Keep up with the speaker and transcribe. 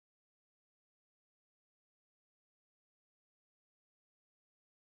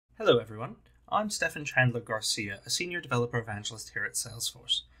Hello everyone, I'm Stefan Chandler Garcia, a Senior Developer Evangelist here at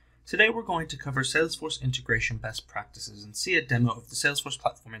Salesforce. Today we're going to cover Salesforce integration best practices and see a demo of the Salesforce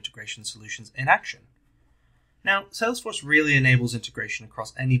platform integration solutions in action. Now, Salesforce really enables integration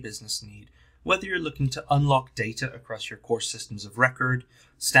across any business need, whether you're looking to unlock data across your core systems of record,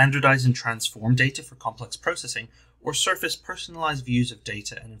 standardize and transform data for complex processing, or surface personalized views of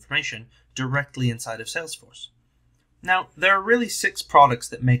data and information directly inside of Salesforce. Now, there are really 6 products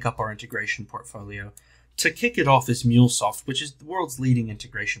that make up our integration portfolio. To kick it off is MuleSoft, which is the world's leading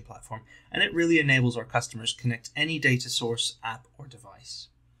integration platform, and it really enables our customers to connect any data source, app, or device.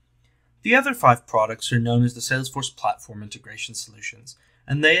 The other 5 products are known as the Salesforce Platform Integration Solutions,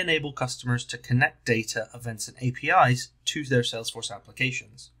 and they enable customers to connect data, events, and APIs to their Salesforce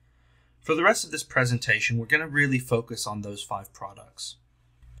applications. For the rest of this presentation, we're going to really focus on those 5 products.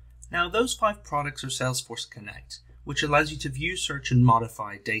 Now, those 5 products are Salesforce Connect, which allows you to view, search, and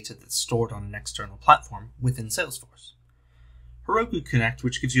modify data that's stored on an external platform within Salesforce. Heroku Connect,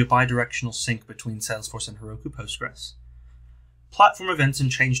 which gives you a bidirectional sync between Salesforce and Heroku Postgres. Platform Events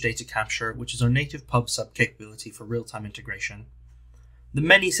and Change Data Capture, which is our native pub/sub capability for real-time integration. The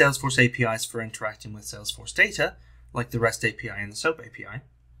many Salesforce APIs for interacting with Salesforce data, like the REST API and the SOAP API.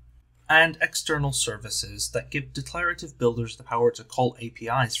 And external services that give declarative builders the power to call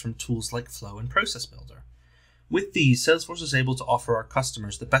APIs from tools like Flow and Process Builder. With these, Salesforce is able to offer our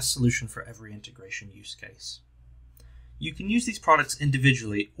customers the best solution for every integration use case. You can use these products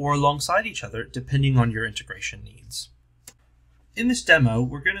individually or alongside each other depending on your integration needs. In this demo,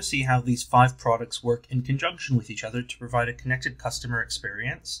 we're going to see how these 5 products work in conjunction with each other to provide a connected customer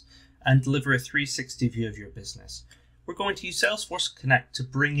experience and deliver a 360 view of your business. We're going to use Salesforce Connect to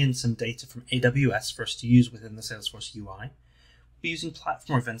bring in some data from AWS for us to use within the Salesforce UI. We're using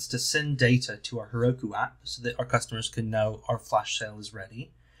platform events to send data to our Heroku app so that our customers can know our flash sale is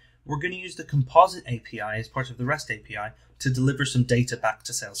ready. We're going to use the Composite API as part of the REST API to deliver some data back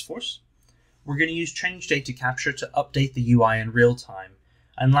to Salesforce. We're going to use Change Data Capture to update the UI in real time.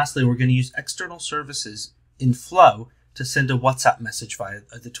 And lastly, we're going to use external services in Flow to send a WhatsApp message via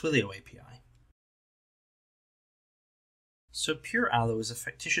the Twilio API. So Pure Aloe is a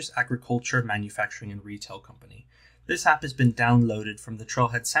fictitious agriculture, manufacturing, and retail company. This app has been downloaded from the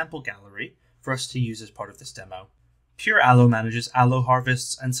Trailhead sample gallery for us to use as part of this demo. Pure Aloe manages aloe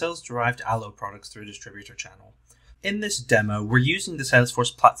harvests and sells derived aloe products through a distributor channel. In this demo, we're using the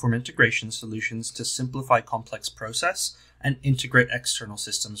Salesforce Platform Integration Solutions to simplify complex process and integrate external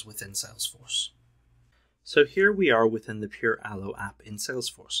systems within Salesforce. So here we are within the Pure Aloe app in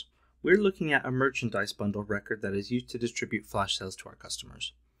Salesforce. We're looking at a merchandise bundle record that is used to distribute flash sales to our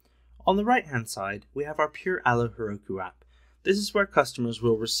customers. On the right-hand side, we have our Pure Aloe Heroku app. This is where customers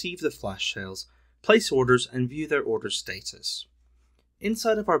will receive the flash sales, place orders, and view their order status.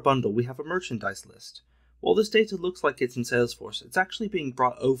 Inside of our bundle, we have a merchandise list. While this data looks like it's in Salesforce, it's actually being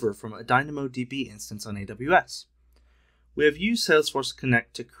brought over from a DynamoDB instance on AWS. We have used Salesforce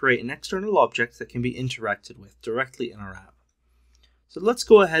Connect to create an external object that can be interacted with directly in our app. So let's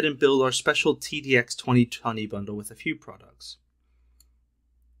go ahead and build our special TDX 2020 bundle with a few products.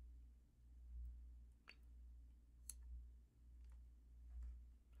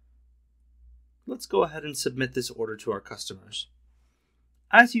 Let's go ahead and submit this order to our customers.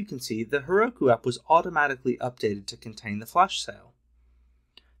 As you can see, the Heroku app was automatically updated to contain the flash sale.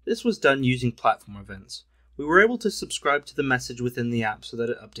 This was done using platform events. We were able to subscribe to the message within the app so that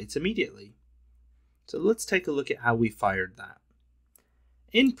it updates immediately. So let's take a look at how we fired that.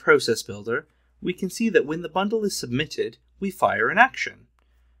 In Process Builder, we can see that when the bundle is submitted, we fire an action.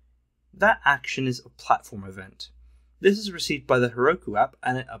 That action is a platform event. This is received by the Heroku app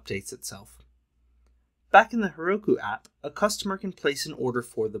and it updates itself. Back in the Heroku app, a customer can place an order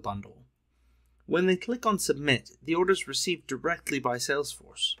for the bundle. When they click on Submit, the order is received directly by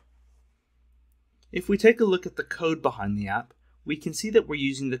Salesforce. If we take a look at the code behind the app, we can see that we're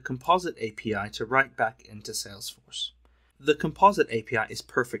using the Composite API to write back into Salesforce. The Composite API is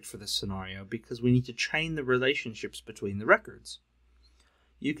perfect for this scenario because we need to chain the relationships between the records.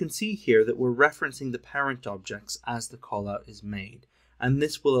 You can see here that we're referencing the parent objects as the callout is made, and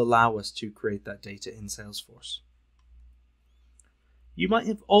this will allow us to create that data in Salesforce. You might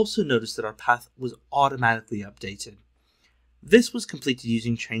have also noticed that our path was automatically updated. This was completed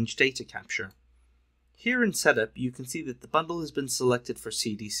using Change Data Capture. Here in Setup, you can see that the bundle has been selected for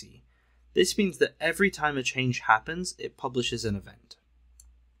CDC. This means that every time a change happens, it publishes an event.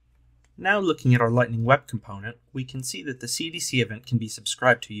 Now looking at our Lightning Web component, we can see that the CDC event can be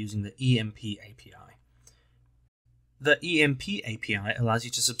subscribed to using the EMP API. The EMP API allows you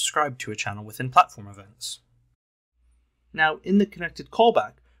to subscribe to a channel within platform events. Now, in the connected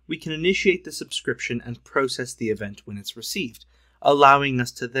callback, we can initiate the subscription and process the event when it's received, allowing us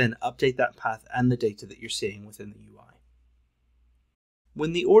to then update that path and the data that you're seeing within the UI.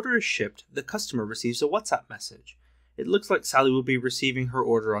 When the order is shipped, the customer receives a WhatsApp message. It looks like Sally will be receiving her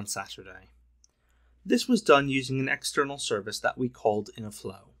order on Saturday. This was done using an external service that we called in a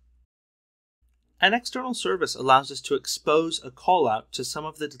flow. An external service allows us to expose a callout to some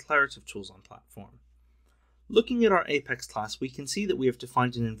of the declarative tools on platform. Looking at our Apex class, we can see that we have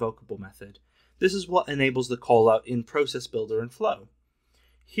defined an invocable method. This is what enables the callout in Process Builder and Flow.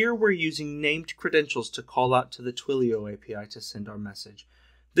 Here we're using named credentials to call out to the Twilio API to send our message.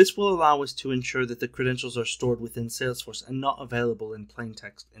 This will allow us to ensure that the credentials are stored within Salesforce and not available in plain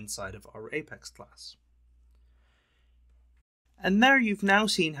text inside of our Apex class. And there you've now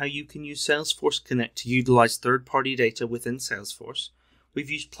seen how you can use Salesforce Connect to utilize third-party data within Salesforce. We've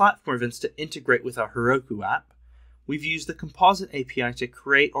used platform events to integrate with our Heroku app. We've used the Composite API to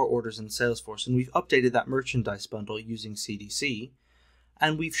create our orders in Salesforce, and we've updated that merchandise bundle using CDC.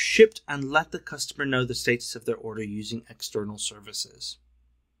 And we've shipped and let the customer know the status of their order using external services.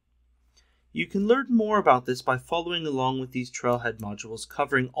 You can learn more about this by following along with these Trailhead modules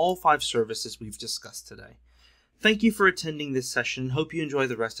covering all 5 services we've discussed today. Thank you for attending this session and hope you enjoy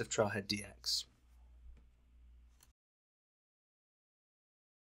the rest of Trailhead DX.